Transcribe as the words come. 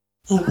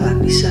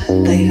Αγάπησα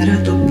τα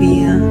υγρά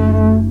τοπία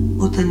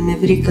όταν με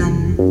βρήκαν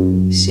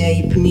σε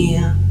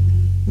αϊπνία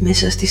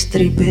μέσα στις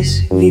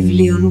τρύπες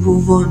βιβλίων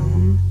βουβών,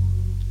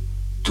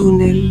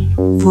 τούνελ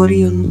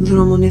βορείων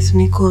δρόμων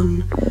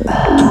εθνικών,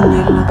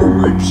 τούνελ από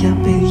μάτια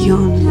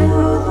παιδιών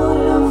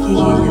και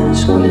γέλια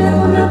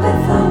σχολείων να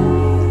πεθάνουν,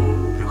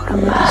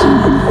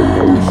 προγραμματισμένα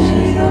το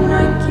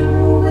χειρονάκι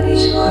μου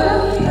γρήγορα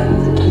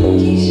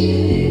φταντικής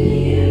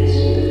ενέργειας.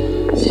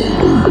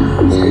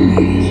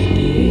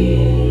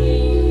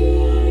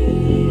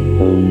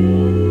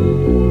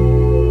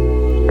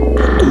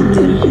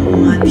 Τούνελ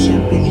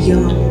μάτια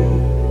παιδιών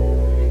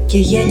και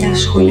γέλια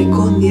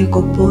σχολικών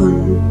διακοπών,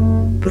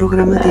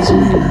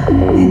 προγραμματισμένα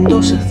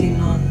εντός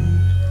Αθηνών,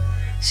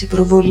 σε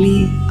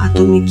προβολή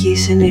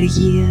ατομικής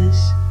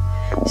ενεργείας,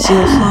 σε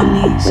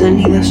οθόνη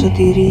σανίδα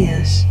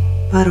σωτηρίας,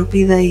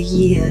 παροπίδα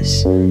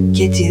υγείας,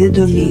 κι έτσι δεν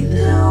τον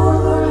είδα.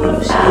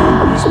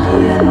 Φιλοσιαίος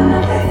πιάνο να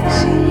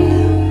παίξει,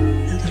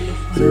 να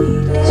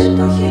δολοφονεί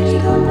στο χέρι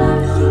τον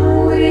άρχη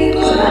μου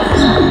γρήγορα.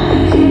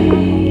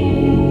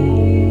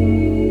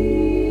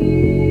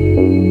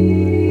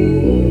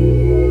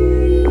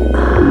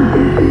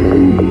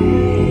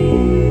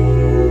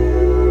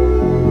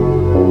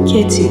 Κι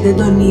έτσι δεν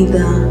τον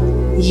είδα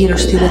γύρω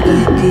στη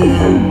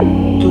δεκαετία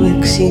του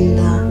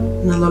 60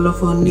 να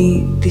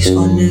δολοφονεί τις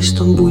φωνές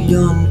των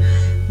πουλιών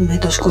με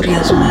το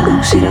σκουριασμένο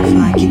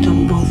ξηραφάκι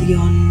των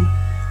ποδιών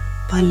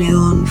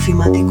παλαιών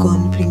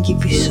φηματικών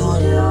πριγκιπισσών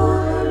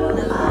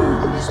να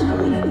βγάζει στο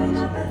βλέπεις.